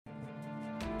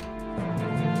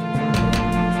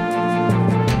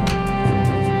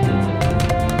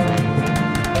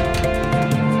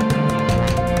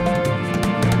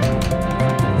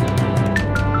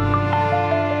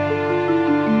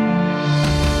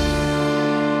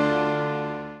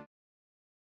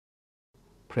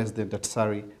President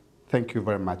Ahtisaari, thank you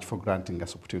very much for granting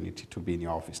us opportunity to be in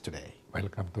your office today.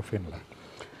 Welcome to Finland.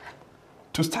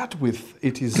 To start with,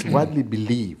 it is widely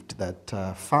believed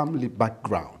that family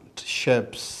background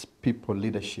shapes people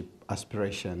leadership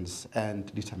aspirations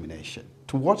and determination.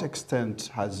 To what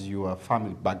extent has your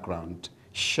family background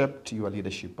shaped your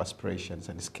leadership aspirations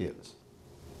and skills?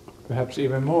 Perhaps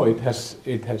even more, it has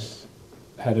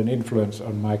had an influence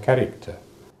on my character.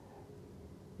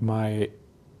 My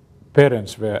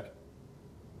parents were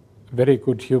very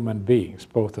good human beings,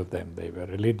 both of them. They were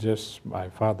religious, my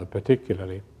father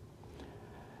particularly.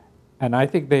 And I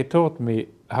think they taught me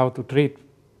how to treat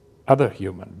other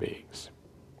human beings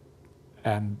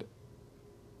and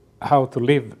how to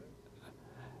live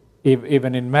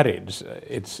even in marriage.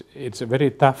 It's a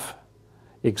very tough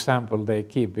example they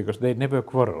keep because they never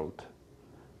quarreled.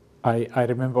 I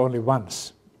remember only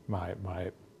once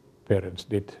my parents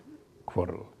did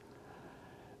quarrel.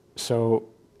 So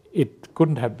it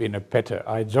couldn't have been a better.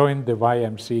 I joined the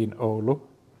YMC in Oulu,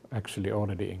 actually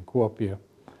already in Kuopio,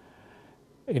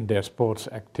 in their sports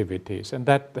activities, and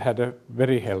that had a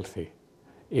very healthy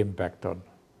impact on.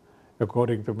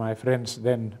 According to my friends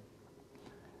then,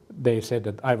 they said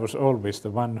that I was always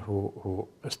the one who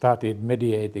started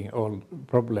mediating all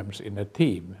problems in a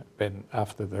team when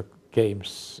after the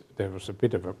games there was a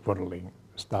bit of a quarreling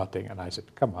starting, and I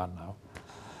said, come on now.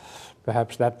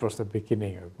 Perhaps that was the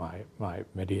beginning of my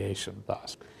mediation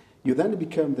task. You then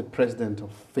became the President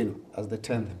of Finland as the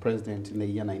 10th President in the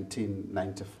year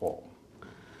 1994.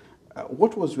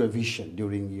 What was your vision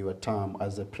during your term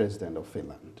as the President of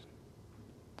Finland?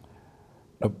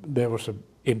 There was an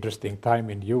interesting time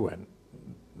in UN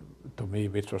to me,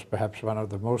 which was perhaps one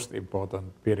of the most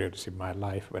important periods in my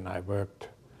life when I worked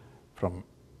from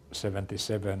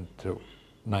 1977 to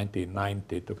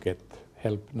 1990 to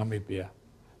help Namibia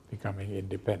becoming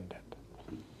independent,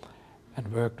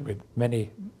 and worked with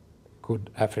many good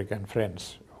African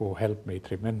friends who helped me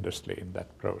tremendously in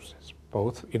that process,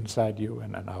 both inside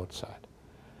UN and outside.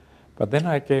 But then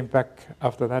I came back,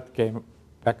 after that came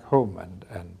back home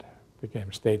and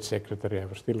became State Secretary. I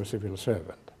was still a civil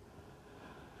servant.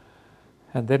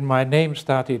 And then my name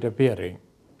started appearing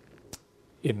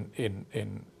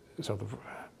in sort of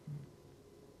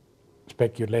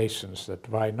speculations that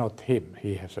why not him?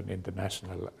 He has an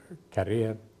international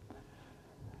career.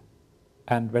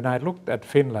 And when I looked at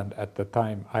Finland at the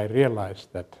time, I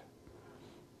realized that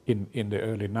in the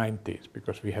early 90s,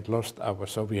 because we had lost our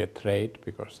Soviet trade,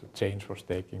 because the change was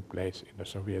taking place in the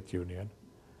Soviet Union,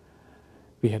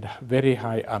 we had very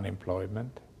high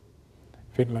unemployment.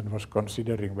 Finland was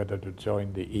considering whether to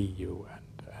join the EU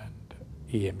and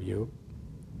EMU,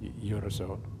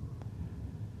 Eurozone.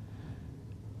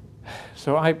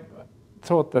 So I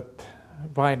thought that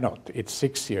why not? It's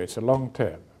 6 years, it's a long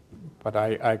term, but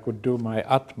I could do my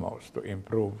utmost to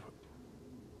improve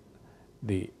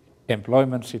the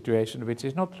employment situation, which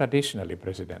is not traditionally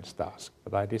president's task,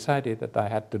 but I decided that I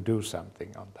had to do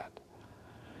something on that.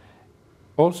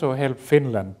 Also help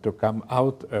Finland to come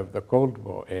out of the Cold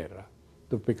War era,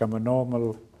 to become a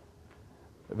normal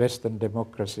Western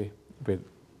democracy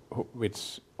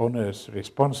which honors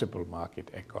responsible market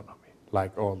economy,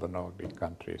 like all the Nordic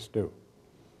countries do.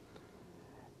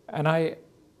 And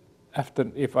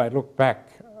if I look back,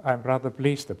 I'm rather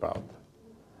pleased about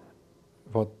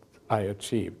what I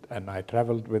achieved, and I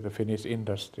traveled with the Finnish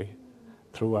industry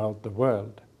throughout the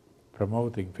world,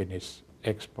 promoting Finnish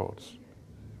exports,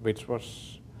 which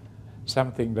was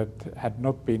something that had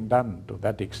not been done to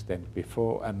that extent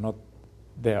before and not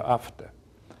thereafter.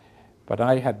 But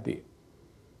I had the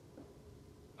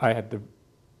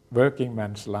working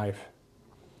man's life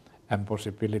and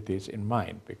possibilities in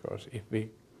mind, because if we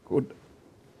could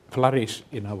flourish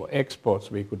in our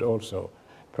exports, we could also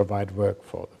provide work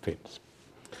for the Finns.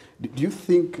 Do you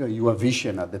think your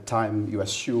vision at the time you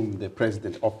assumed the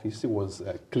president office was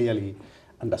clearly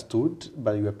understood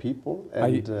by your people?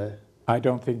 And I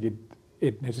don't think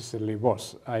it necessarily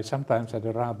was. I sometimes had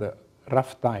a rather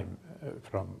rough time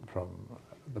from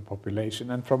the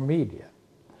population and from media.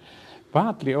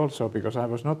 Partly also because I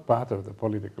was not part of the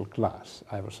political class.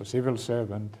 I was a civil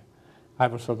servant. I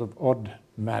was sort of odd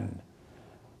man.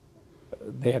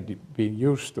 They had been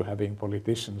used to having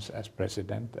politicians as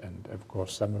president, and of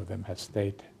course some of them had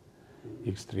stayed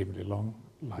extremely long,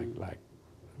 like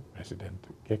President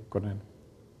Kekkonen.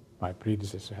 My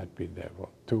predecessor had been there for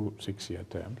 2 6-year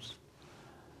terms.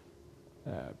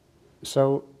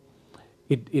 So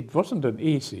it wasn't an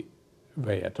easy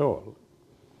way at all.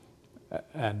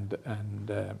 And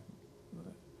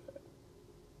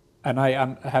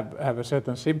I have a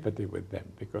certain sympathy with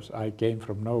them, because I came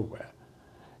from nowhere.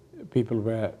 People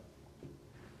were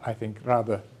I think,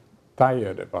 rather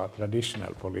tired about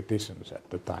traditional politicians at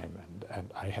the time, and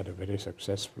I had a very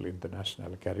successful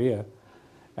international career,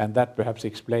 and that perhaps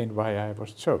explained why I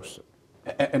was chosen.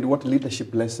 And what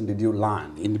leadership lesson did you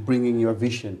learn in bringing your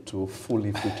vision to full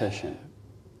fruition?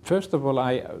 First of all,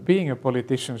 being a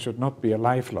politician should not be a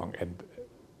lifelong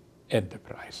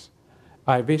enterprise.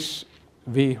 I wish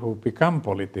we who become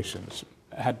politicians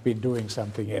had been doing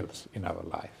something else in our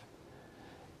life,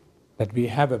 that we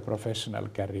have a professional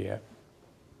career.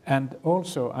 And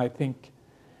also, I think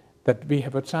that we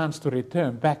have a chance to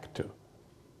return back to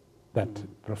that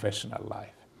professional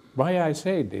life. Why I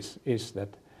say this is that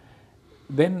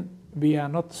then we are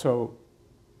not so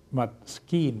much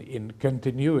keen in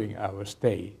continuing our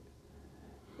stay.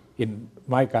 In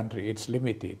my country, it's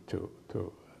limited to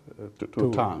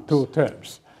two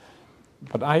terms.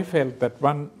 But I felt that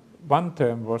one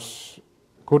term was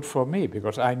good for me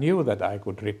because I knew that I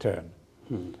could return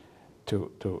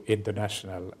to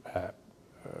international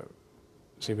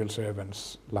civil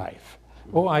servants' life.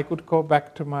 Or I could go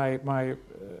back to my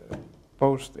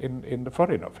post in the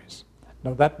Foreign Office.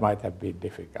 Now that might have been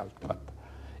difficult, but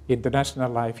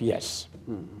international life, yes,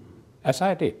 as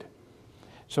I did.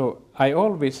 So I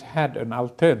always had an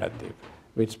alternative,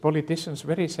 which politicians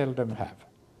very seldom have.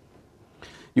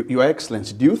 Your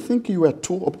Excellency, do you think you were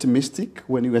too optimistic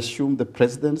when you assumed the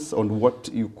presidency on what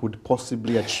you could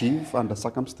possibly achieve under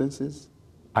circumstances?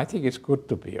 I think it's good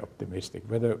to be optimistic,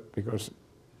 because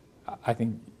I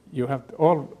think you have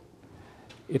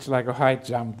it's like a high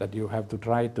jump that you have to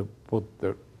try to put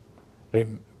the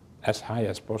rim as high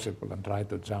as possible and try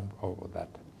to jump over that.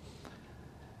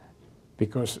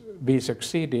 Because we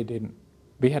succeeded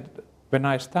when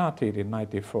I started in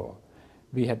 '94,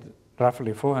 we had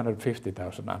roughly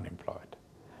 450,000 unemployed.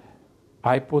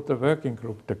 I put a working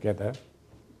group together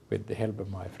with the help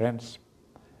of my friends,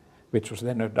 which was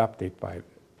then adopted by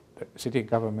the sitting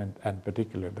government and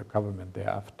particularly the government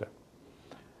thereafter,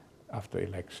 after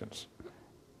elections.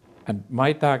 And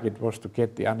my target was to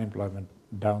get the unemployment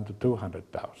down to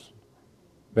 200,000.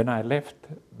 When I left,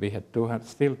 we had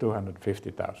still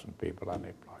 250,000 people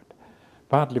unemployed,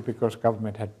 partly because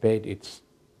government had paid its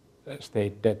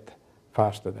state debt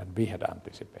faster than we had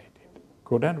anticipated.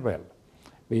 Good and well.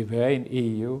 We were in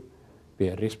EU, we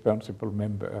are a responsible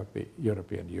member of the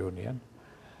European Union.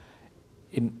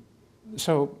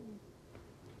 So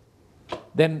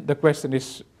then the question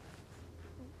is,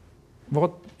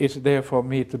 what is there for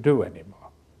me to do anymore?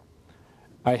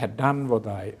 I had done what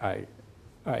I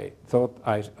thought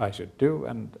I should do,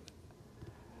 and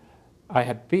I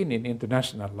had been in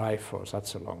international life for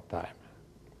such a long time.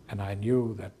 And I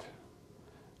knew that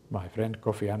my friend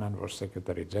Kofi Annan was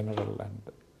Secretary General, and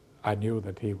I knew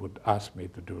that he would ask me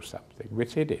to do something,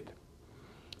 which he did.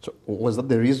 So was that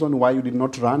the reason why you did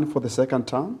not run for the second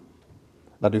term?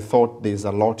 That you thought there's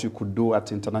a lot you could do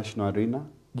at international arena?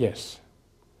 Yes.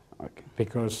 Okay.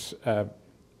 Because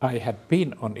I had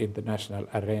been on international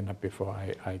arena before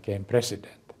I became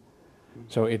president.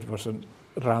 So it was a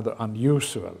rather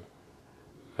unusual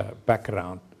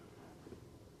background.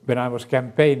 When I was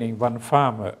campaigning, one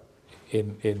farmer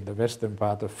in the western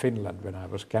part of Finland, when I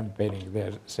was campaigning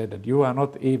there, said that you are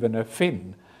not even a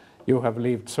Finn. You have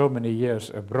lived so many years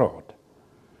abroad.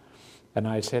 And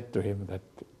I said to him that,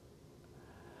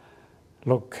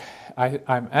 look,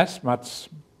 I'm as much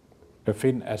a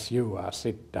Finn as you are,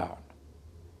 sit down.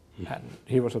 And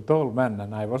he was a tall man,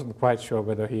 and I wasn't quite sure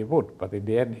whether he would, but in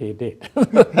the end he did.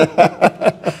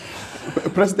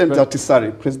 President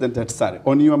Ahtisaari,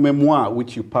 on your memoir,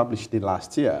 which you published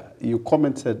last year, you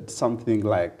commented something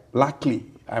like, luckily,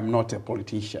 I'm not a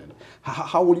politician.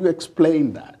 How will you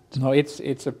explain that? No, it's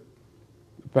a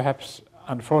perhaps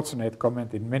unfortunate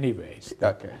comment in many ways.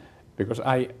 Okay. Because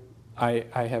I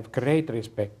have great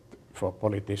respect for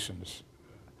politicians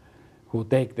who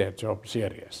take their job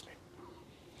seriously.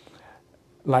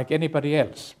 Like anybody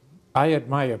else, I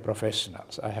admire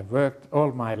professionals. I have worked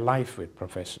all my life with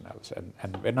professionals.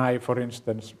 And when I, for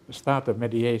instance, start a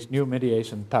new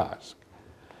mediation task,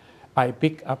 I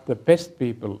pick up the best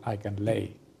people I can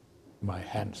lay my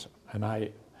hands on.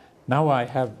 And now I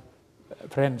have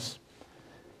friends,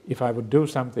 if I would do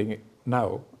something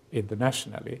now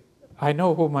internationally, I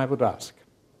know whom I would ask.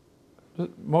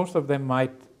 Most of them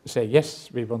might say,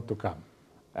 yes, we want to come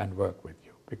and work with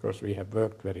you, because we have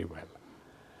worked very well.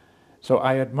 So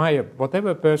I admire,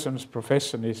 whatever person's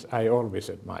profession is, I always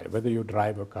admire, whether you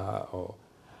drive a car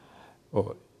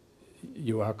or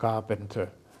you are a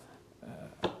carpenter.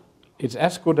 It's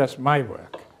as good as my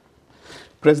work.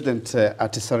 President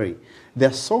Ahtisaari, there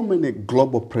are so many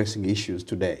global pressing issues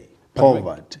today.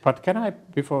 Poverty. But can I,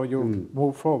 before you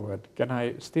move forward, can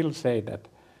I still say that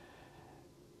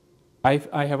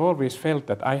I have always felt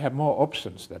that I have more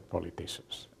options than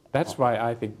politicians. That's why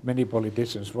I think many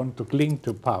politicians want to cling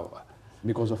to power.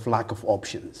 Because of lack of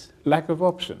options. Lack of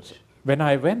options. When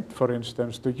I went, for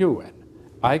instance, to UN,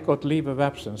 I got leave of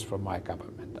absence from my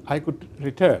government. I could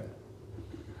return.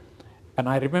 And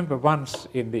I remember once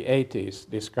in the 80s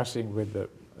discussing with the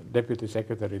Deputy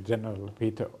Secretary General,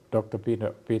 Dr.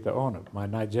 Peter Ono, my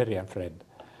Nigerian friend,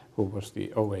 who was the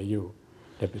OAU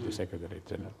Deputy Secretary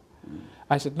General.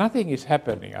 I said, nothing is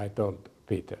happening, I told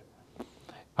Peter.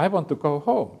 I want to go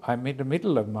home. I'm in the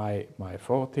middle of my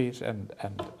 40s and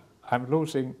I'm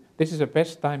losing, this is the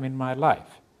best time in my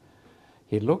life.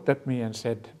 He looked at me and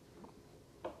said,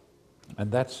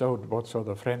 and that showed what sort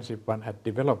of friendship one had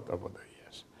developed over the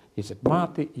years. He said,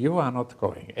 Martti, you are not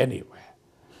going anywhere.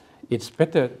 It's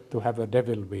better to have a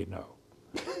devil we know.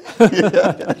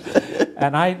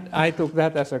 And I took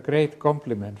that as a great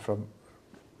compliment from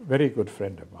a very good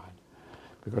friend of mine,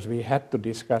 because we had to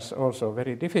discuss also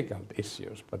very difficult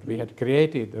issues, but we had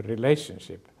created a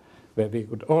relationship where we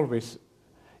could always,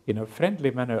 in a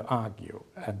friendly manner, argue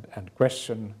and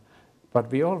question,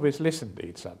 but we always listened to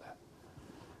each other.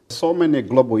 So many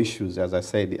global issues, as I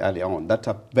said earlier on, that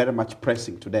are very much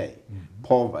pressing today. Mm-hmm.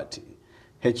 Poverty,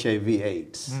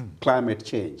 HIV/AIDS, climate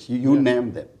change, you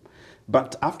name them.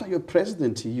 But after you're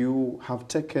president, you have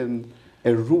taken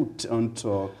a route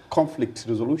onto conflict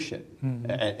resolution,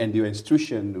 and your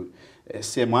institution,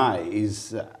 CMI,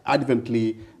 is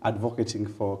adamantly advocating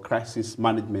for crisis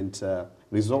management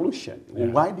resolution. Yeah.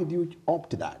 Why did you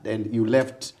opt that and you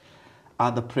left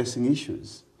other pressing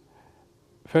issues?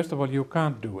 First of all, you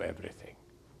can't do everything.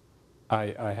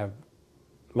 I have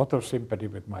a lot of sympathy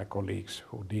with my colleagues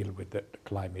who deal with the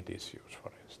climate issues,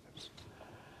 for instance.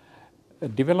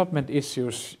 Development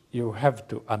issues you have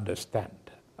to understand.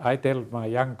 I tell my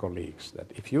young colleagues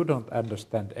that if you don't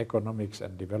understand economics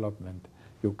and development,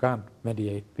 you can't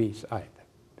mediate peace either,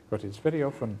 because it's very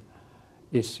often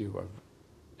issue of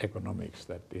economics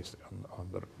that is on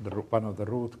one of the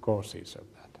root causes of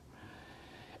that.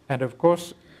 And of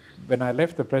course, when I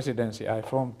left the presidency, I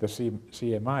formed the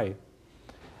CMI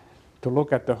to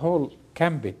look at the whole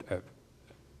gambit of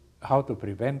how to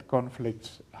prevent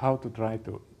conflicts, how to try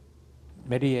to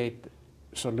mediate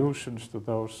solutions to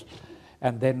those,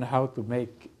 and then how to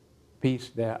make peace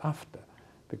thereafter.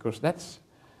 Because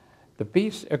the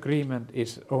peace agreement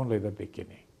is only the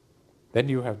beginning. Then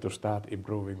you have to start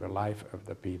improving the life of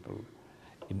the people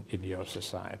in your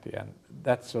society, and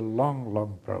that's a long,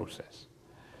 long process.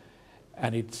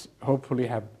 And it's hopefully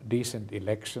have decent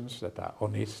elections that are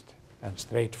honest and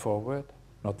straightforward,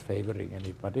 not favoring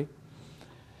anybody.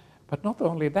 But not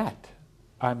only that,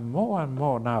 I'm more and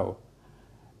more now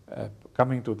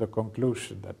coming to the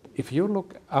conclusion that if you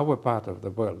look our part of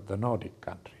the world, the Nordic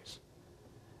countries,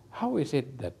 how is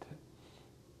it that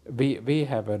we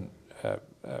have an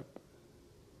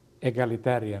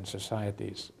egalitarian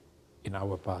societies in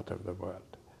our part of the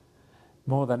world,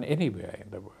 more than anywhere in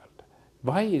the world?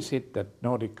 Why is it that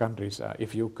Nordic countries are,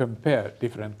 if you compare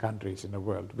different countries in the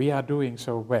world, we are doing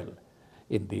so well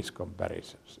in these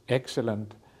comparisons?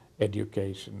 Excellent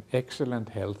education, excellent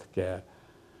health care,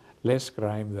 less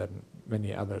crime than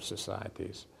many other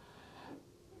societies.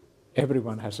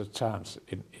 Everyone has a chance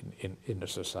in the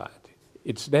society.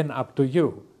 It's then up to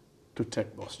you to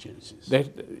take those chances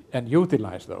and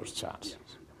utilize those chances.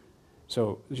 Yes.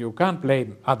 So you can't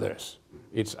blame others.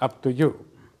 It's up to you.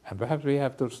 And perhaps we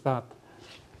have to start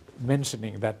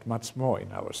mentioning that much more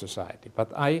in our society.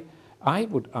 But I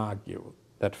would argue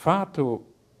that far too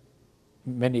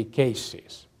many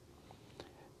cases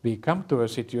we come to a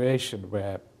situation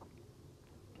where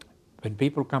when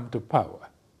people come to power,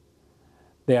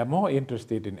 they are more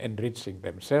interested in enriching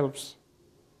themselves,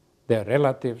 their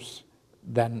relatives,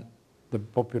 than the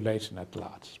population at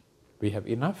large. We have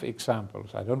enough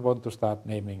examples. I don't want to start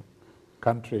naming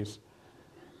countries,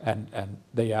 and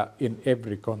they are in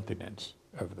every continent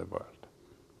of the world,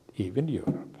 even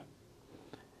Europe.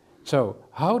 So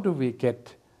how do we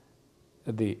get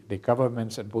the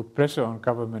governments and put pressure on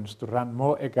governments to run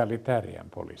more egalitarian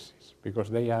policies?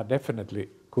 Because they are definitely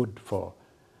good for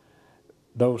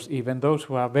those, even those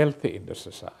who are wealthy in the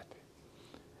society.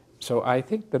 So I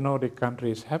think the Nordic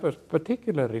countries have a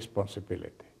particular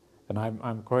responsibility, and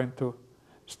I'm going to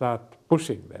start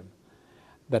pushing them,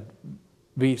 that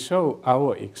we show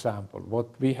our example, what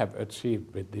we have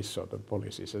achieved with this sort of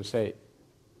policies, and say,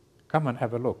 come and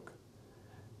have a look.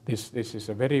 This is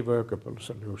a very workable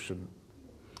solution.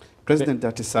 President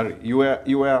Ahtisaari,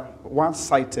 you were once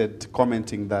cited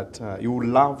commenting that you would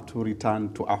love to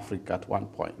return to Africa at one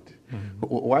point. Mm-hmm.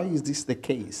 Why is this the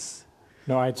case?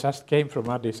 No, I just came from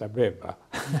Addis Ababa.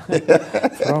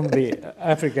 from the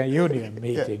African Union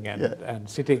meeting and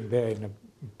sitting there in a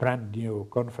brand new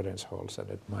conference halls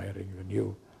and admiring the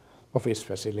new office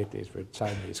facilities which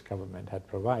Chinese government had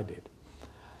provided.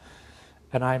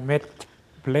 And I met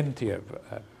plenty of,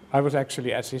 I was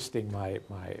actually assisting my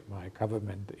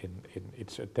government in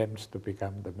its attempts to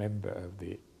become the member of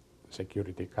the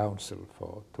Security Council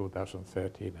for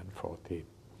 2013 and 14.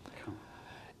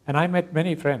 And I met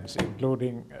many friends,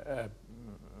 including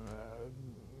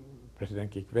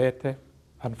President Kikwete,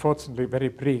 unfortunately very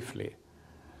briefly,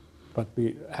 but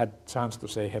we had chance to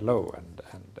say hello, and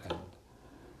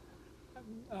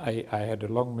I had a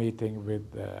long meeting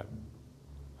with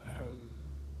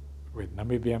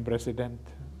Namibian president,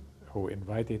 who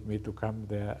invited me to come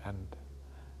there, and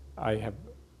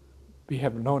we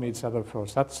have known each other for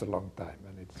such a long time,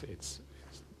 and it's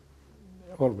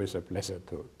always a pleasure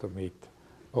to meet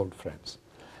old friends.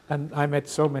 And I met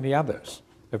so many others.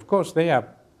 Of course,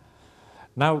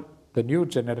 now the new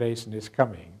generation is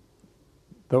coming,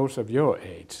 those of your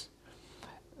age,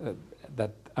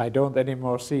 that I don't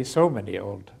anymore see so many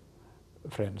old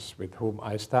friends with whom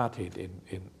I started in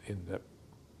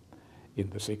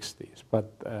the 60s.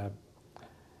 But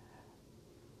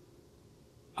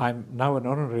I'm now an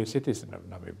honorary citizen of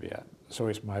Namibia, so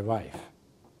is my wife.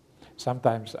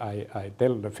 Sometimes I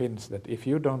tell the Finns that if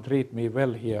you don't treat me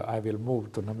well here, I will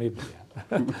move to Namibia.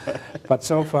 But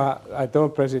so far, I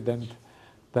told President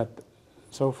that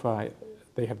so far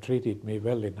they have treated me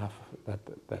well enough that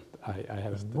I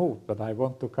haven't moved, but I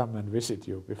want to come and visit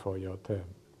you before your term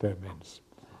ends.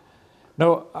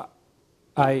 No,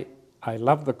 I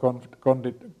love the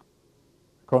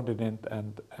continent,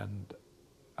 and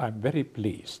I'm very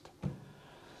pleased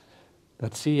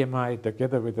that CMI,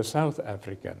 together with the South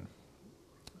African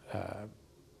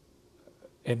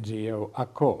NGO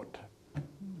Accord,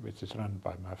 which is run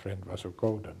by my friend Vasu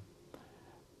Golden,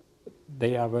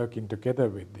 they are working together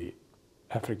with the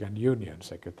African Union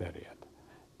Secretariat,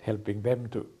 helping them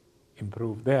to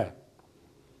improve their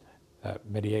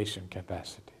mediation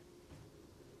capacity.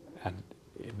 And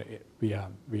we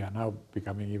are now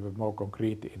becoming even more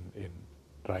concrete in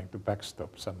trying to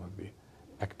backstop some of the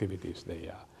activities they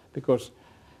are. Because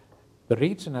the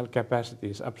regional capacity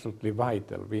is absolutely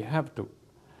vital. We have to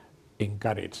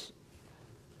encourage.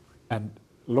 And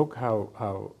look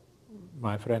how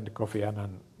my friend Kofi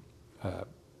Annan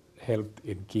helped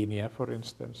in Kenya, for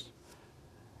instance.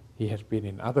 He has been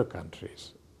in other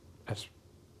countries as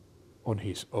on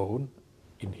his own,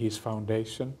 in his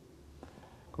foundation,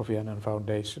 Kofi Annan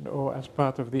Foundation, or as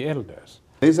part of the elders.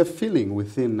 There's a feeling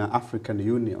within the African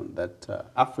Union that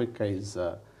Africa is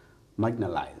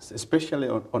marginalized, especially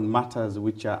on matters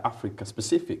which are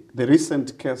Africa-specific. The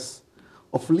recent case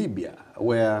of Libya,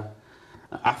 where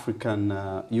African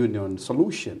Union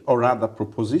solution, or rather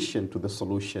proposition to the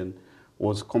solution,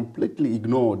 was completely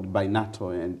ignored by NATO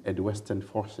and Western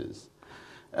forces.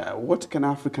 What can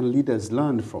African leaders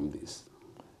learn from this?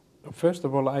 First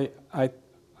of all, I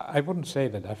wouldn't say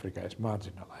that Africa is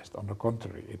marginalized. On the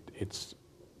contrary, it's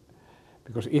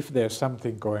because if there's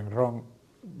something going wrong,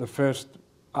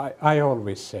 I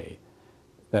always say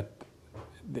that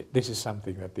this is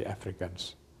something that the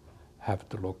Africans have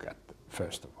to look at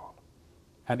first of all.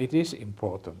 And it is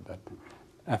important that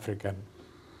African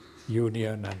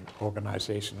Union and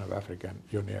Organization of African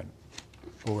Union,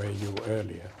 OAU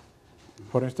earlier,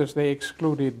 for instance, they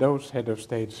excluded those head of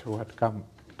states who had come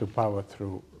to power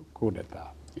through coup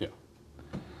d'etat. Yeah.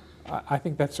 I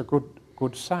think that's a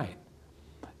good sign.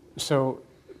 So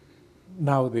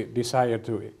now the desire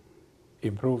to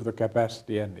improve the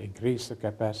capacity and increase the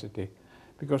capacity,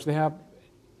 because they are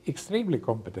extremely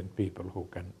competent people who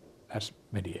can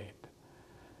mediate.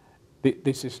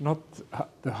 This is not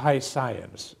the high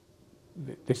science.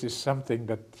 This is something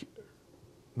that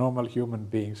normal human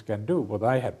beings can do, what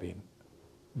I have been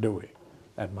doing,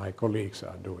 and my colleagues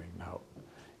are doing now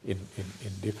in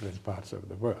different parts of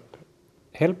the world.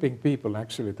 Helping people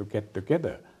actually to get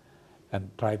together and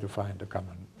try to find a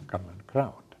common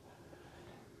ground.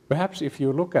 Perhaps if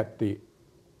you look at the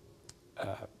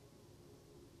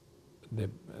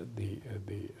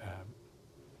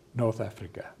North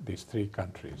Africa, these three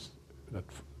countries that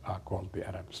are called the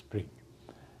Arab Spring,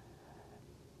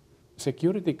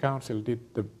 Security Council did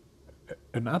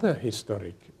another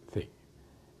historic thing.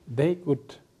 They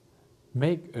could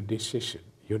make a decision,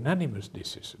 unanimous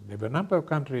decision. There were a number of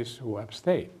countries who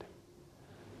abstained,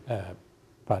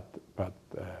 but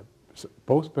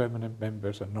both permanent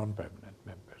members and non-permanent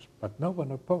members, but no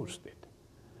one opposed it.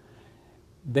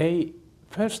 They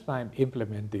first time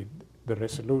implemented the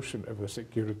resolution of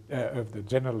the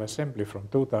General Assembly from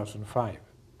 2005,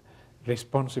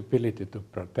 responsibility to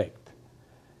protect.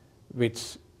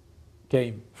 which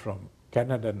came from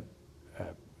Canadian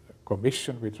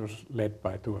commission, which was led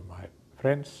by two of my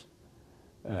friends,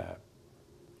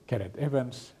 Kenneth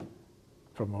Evans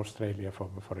from Australia,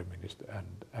 former foreign minister,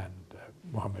 and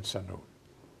Mohamed Sanu,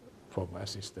 former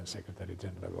assistant secretary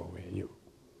general of OAU,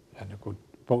 and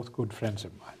both good friends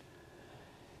of mine.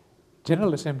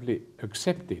 General Assembly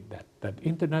accepted that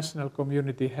international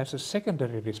community has a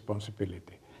secondary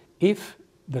responsibility if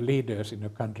the leaders in a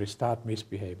country start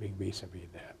misbehaving vis-à-vis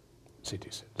their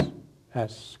citizens,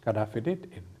 as Gaddafi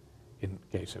did in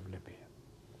case of Libya,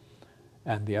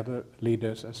 and the other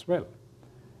leaders as well.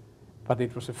 But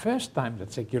it was the first time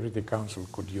that Security Council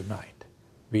could unite.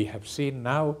 We have seen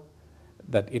now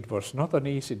that it was not an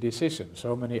easy decision,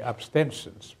 so many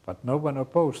abstentions, but no one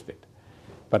opposed it.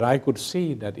 But I could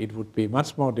see that it would be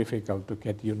much more difficult to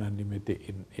get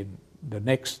unanimity in the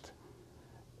next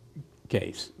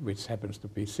case, which happens to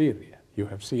be Syria. You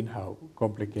have seen how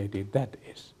complicated that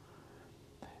is.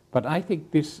 But I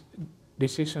think this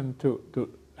decision to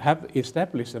have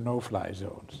established the no-fly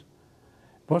zones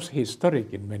was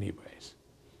historic in many ways,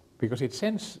 because it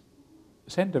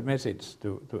sent a message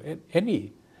to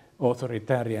any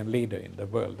authoritarian leader in the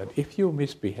world that if you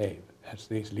misbehave, as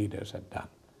these leaders had done,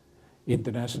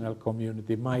 international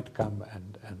community might come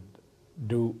and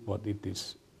do what it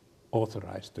is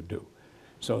authorized to do.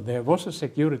 So there was a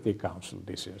Security Council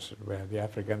decision where the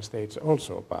African states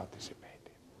also participated.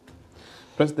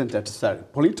 President Ahtisaari,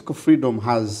 political freedom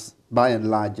has by and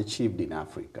large achieved in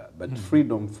Africa, but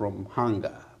freedom from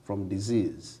hunger, from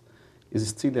disease, is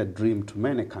still a dream to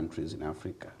many countries in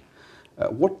Africa.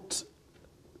 What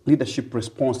leadership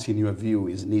response, in your view,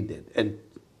 is needed? And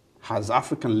has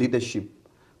African leadership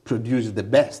produced the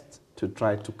best to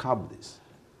try to curb this?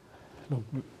 Look,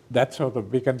 that sort of,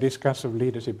 we can discuss of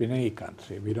leadership in any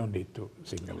country. We don't need to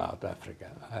single out Africa.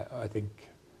 I think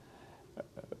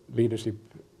leadership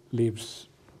leaves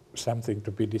something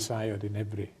to be desired in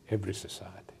every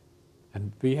society.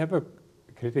 And we have a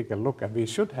critical look, and we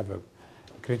should have a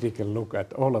critical look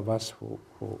at all of us who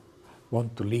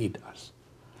want to lead us.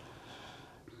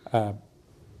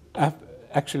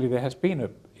 Actually, there has been,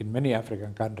 in many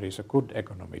African countries, a good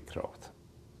economic growth.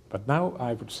 But now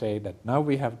I would say that now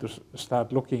we have to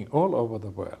start looking all over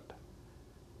the world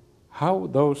how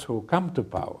those who come to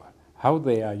power, how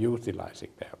they are utilizing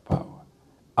their power.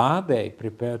 Are they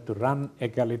prepared to run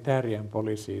egalitarian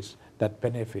policies that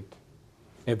benefit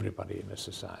everybody in a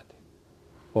society?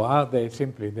 Or are they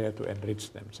simply there to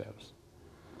enrich themselves?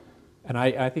 And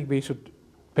I think we should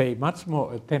pay much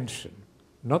more attention,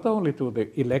 not only to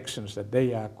the elections, that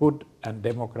they are good and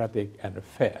democratic and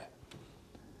fair.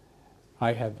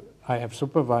 I have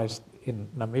supervised in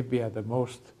Namibia the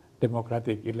most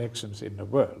democratic elections in the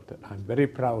world. I'm very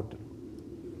proud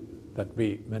that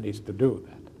we managed to do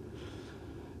that.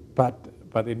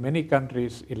 But in many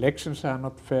countries, elections are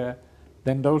not fair.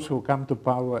 Then those who come to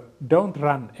power don't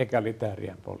run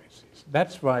egalitarian policies.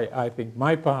 That's why I think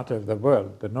my part of the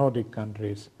world, the Nordic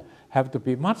countries, have to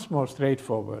be much more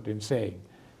straightforward in saying,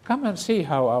 come and see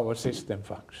how our system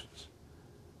functions.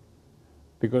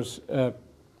 Because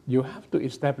you have to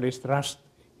establish trust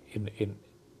in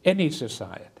any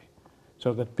society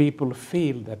so that people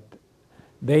feel that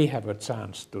they have a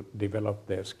chance to develop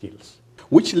their skills.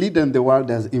 Which leader in the world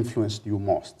has influenced you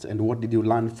most, and what did you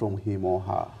learn from him or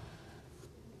her?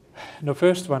 The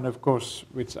first one, of course,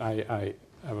 which I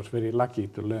was very lucky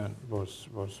to learn was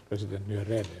President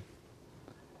Nyerere.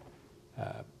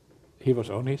 He was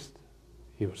honest,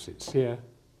 he was sincere.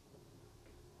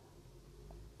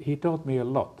 He taught me a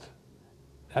lot.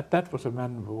 That was a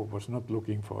man who was not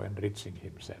looking for enriching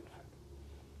himself.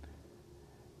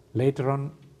 Later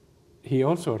on, he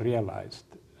also realized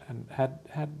and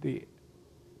had the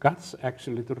guts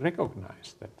actually to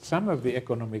recognize that some of the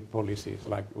economic policies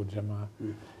like Ujamaa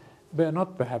were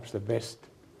not perhaps the best.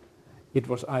 It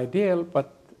was ideal,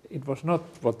 but it was not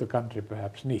what the country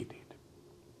perhaps needed.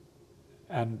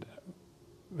 And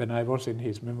when I was in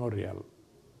his memorial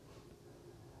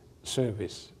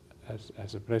service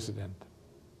as a president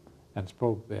and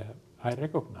spoke there, I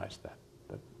recognized that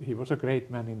he was a great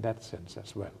man in that sense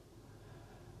as well.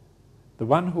 The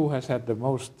one who has had the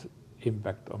most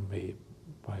impact on me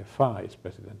by far is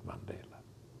President Mandela.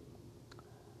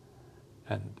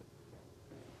 And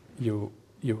you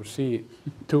see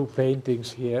two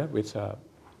paintings here, which are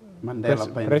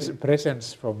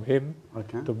presents from him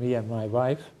to me and my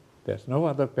wife. There's no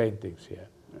other paintings here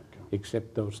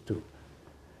except those two.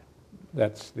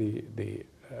 That's the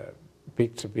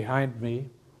picture behind me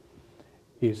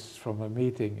is from a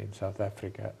meeting in South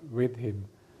Africa with him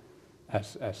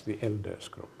as the elders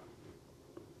group.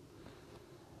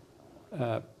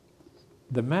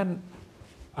 the man,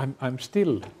 I'm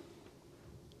still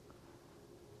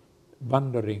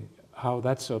wondering how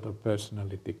that sort of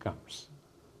personality comes.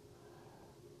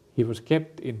 He was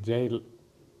kept in jail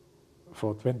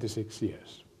for 26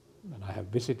 years, and I have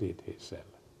visited his cell.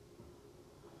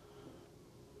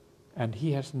 And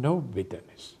he has no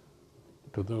bitterness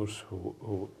to those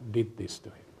who did this to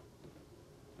him.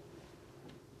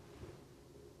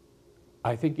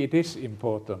 I think it is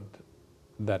important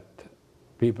that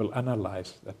people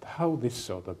analyze that how this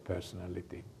sort of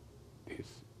personality is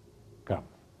come.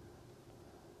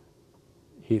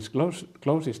 He's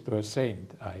closest to a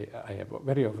saint. I have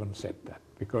very often said that,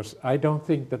 because I don't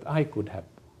think that I could have.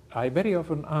 I very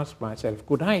often ask myself,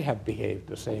 could I have behaved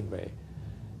the same way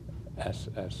as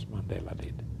Mandela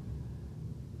did?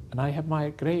 And I have my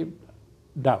grave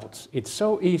doubts. It's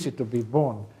so easy to be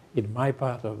born in my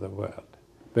part of the world,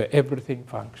 where everything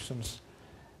functions,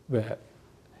 where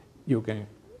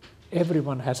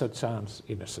everyone has a chance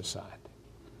in a society,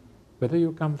 whether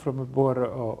you come from a poorer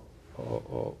or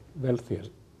wealthier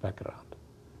background.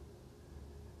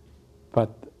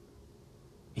 But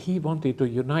he wanted to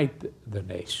unite the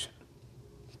nation.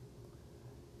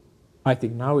 I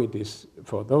think now it is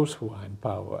for those who are in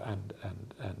power,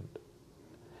 and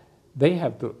they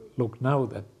have to look now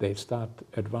that they start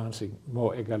advancing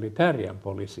more egalitarian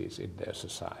policies in their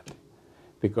society.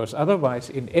 Because otherwise,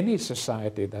 in any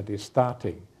society that is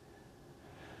starting,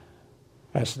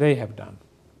 as they have done,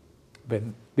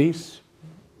 when these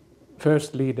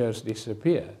first leaders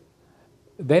disappear,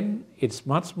 then it's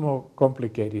much more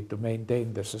complicated to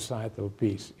maintain the societal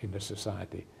peace in the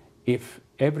society if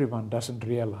everyone doesn't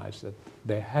realize that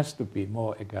there has to be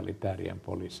more egalitarian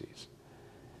policies.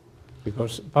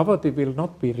 Because poverty will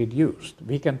not be reduced.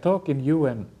 We can talk in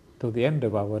UN to the end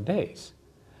of our days,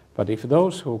 but if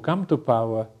those who come to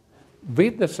power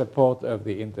with the support of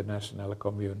the international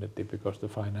community, because the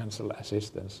financial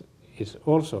assistance is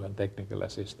also, and technical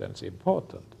assistance,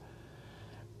 important,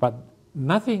 but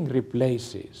nothing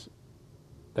replaces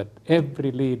that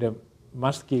every leader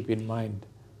must keep in mind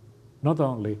not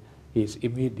only his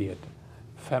immediate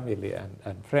family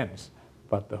and friends,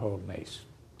 but the whole nation.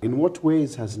 In what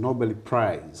ways has Nobel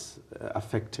Prize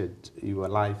affected your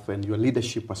life and your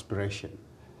leadership aspiration?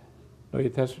 No,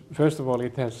 it has, first of all,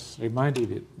 it has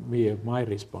reminded me of my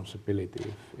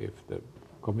responsibility. If the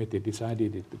committee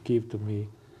decided it to give to me,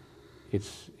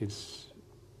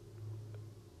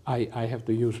 I have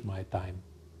to use my time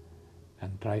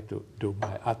and try to do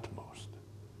my utmost.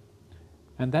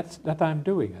 And that I'm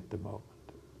doing at the moment.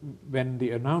 When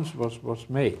the announcement was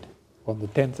made on the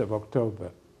 10th of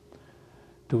October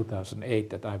 2008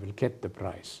 that I will get the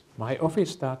prize, my office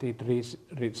started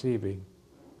receiving,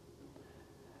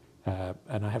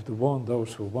 and I have to warn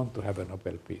those who want to have a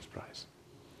Nobel Peace Prize.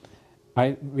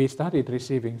 We started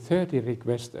receiving 30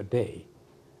 requests a day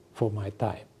for my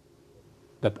time,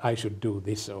 that I should do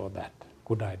this or that.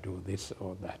 Could I do this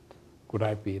or that? Could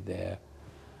I be there?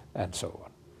 And so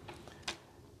on.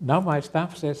 Now my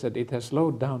staff says that it has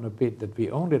slowed down a bit, that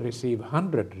we only receive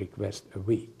 100 requests a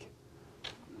week.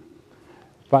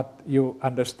 But you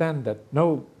understand that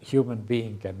no human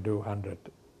being can do 100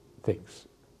 things.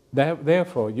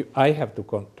 Therefore, I have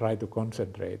to try to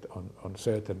concentrate on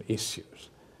certain issues.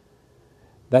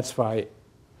 That's why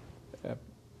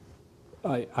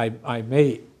I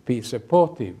may be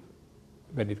supportive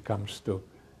when it comes to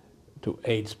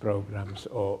AIDS programs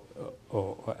or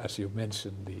as you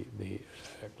mentioned, the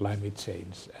climate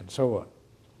change and so on.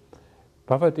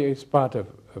 Poverty is part of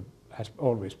has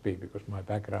always been, because my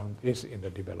background is in the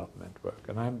development work,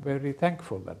 and I'm very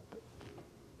thankful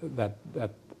that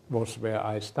was where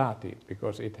I started,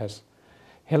 because it has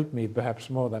helped me perhaps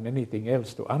more than anything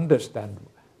else to understand.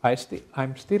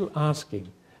 I'm still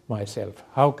asking myself,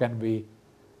 how can we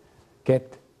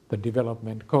get the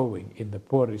development going in the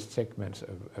poorest segments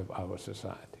of our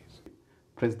societies?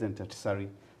 President Ahtisaari,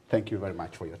 thank you very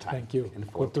much for your time. Thank you.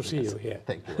 Good to see you here.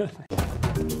 Thank you very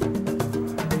much.